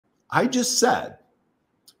I just said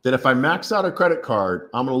that if I max out a credit card,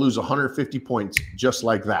 I'm going to lose 150 points just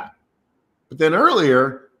like that. But then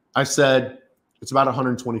earlier, I said it's about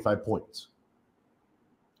 125 points.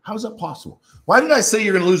 How is that possible? Why did I say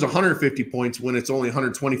you're going to lose 150 points when it's only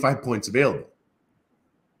 125 points available?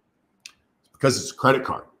 Because it's a credit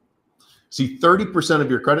card. See, 30% of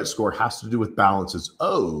your credit score has to do with balances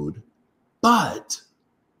owed, but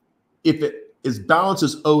if it is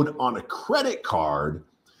balances owed on a credit card,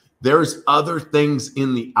 there's other things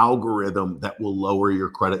in the algorithm that will lower your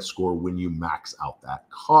credit score when you max out that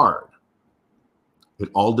card. It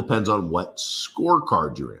all depends on what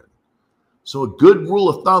scorecard you're in. So a good rule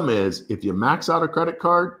of thumb is if you max out a credit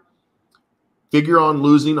card, figure on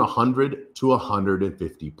losing 100 to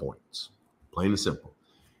 150 points. Plain and simple.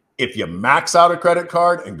 If you max out a credit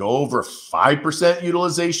card and go over 5%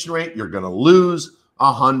 utilization rate, you're going to lose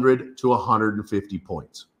 100 to 150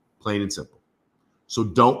 points. Plain and simple. So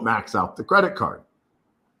don't max out the credit card.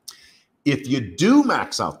 If you do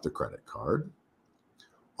max out the credit card,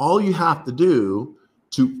 all you have to do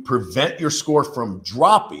to prevent your score from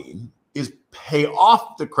dropping is pay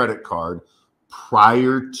off the credit card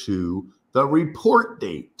prior to the report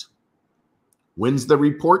date. When's the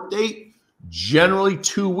report date? Generally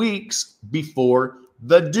 2 weeks before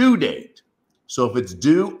the due date. So if it's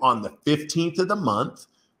due on the 15th of the month,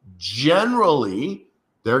 generally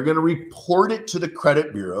they're going to report it to the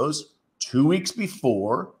credit bureaus 2 weeks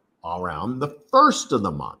before, around the 1st of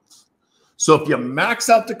the month. So if you max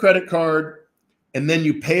out the credit card and then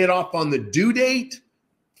you pay it off on the due date,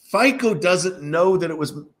 FICO doesn't know that it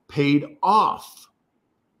was paid off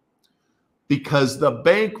because the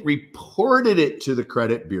bank reported it to the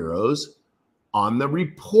credit bureaus on the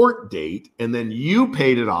report date, and then you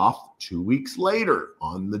paid it off 2 weeks later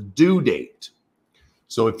on the due date.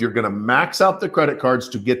 So if you're going to max out the credit cards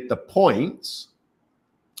to get the points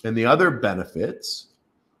and the other benefits,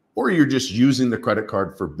 or you're just using the credit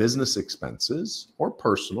card for business expenses or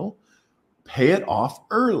personal, pay it off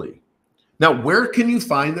early. Now, where can you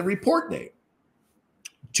find the report date?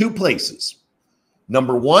 2 places.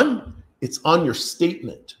 Number one, it's on your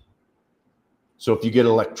statement. So if you get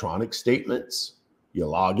electronic statements, you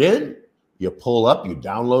log in, you pull up, you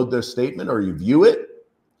download the statement or you view it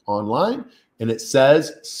online, and it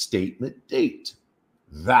says statement date.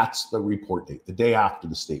 That's the report date, the day after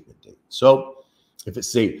the statement date. So if it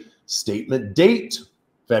say statement date,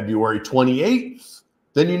 February 28th,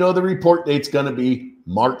 then you know the report date's going to be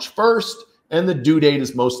March 1st, and the due date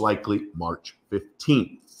is most likely March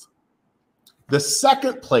 15th. The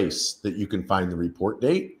second place that you can find the report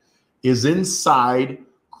date is inside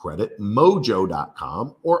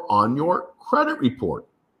creditmojo.com or on your credit report.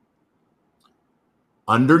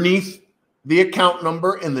 Underneath the account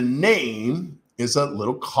number and the name is a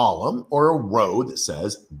little column or a row that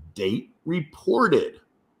says date reported.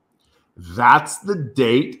 That's the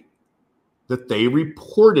date that they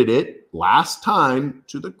reported it last time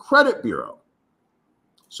to the credit bureau.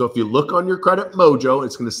 So if you look on your Credit Mojo,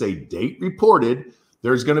 it's going to say date reported.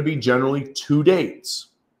 There's going to be generally 2 dates.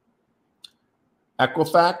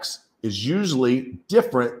 Equifax is usually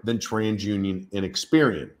different than TransUnion and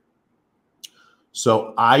Experian.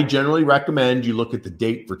 So I generally recommend you look at the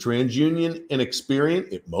date for TransUnion and Experian.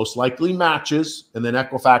 It most likely matches, and then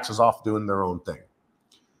Equifax is off doing their own thing.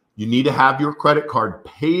 You need to have your credit card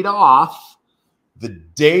paid off the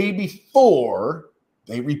day before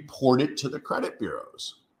they report it to the credit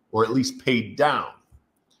bureaus, or at least paid down.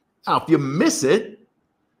 Now, if you miss it,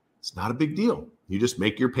 it's not a big deal. You just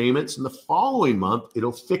make your payments, and the following month,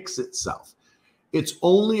 it'll fix itself. It's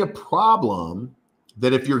only a problem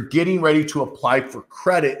that if you're getting ready to apply for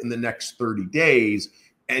credit in the next 30 days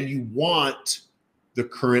and you want the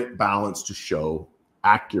current balance to show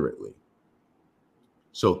accurately.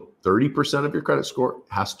 So 30% of your credit score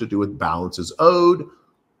has to do with balances owed,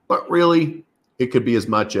 but really it could be as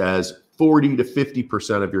much as 40 to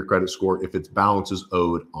 50% of your credit score if it's balances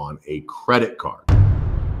owed on a credit card.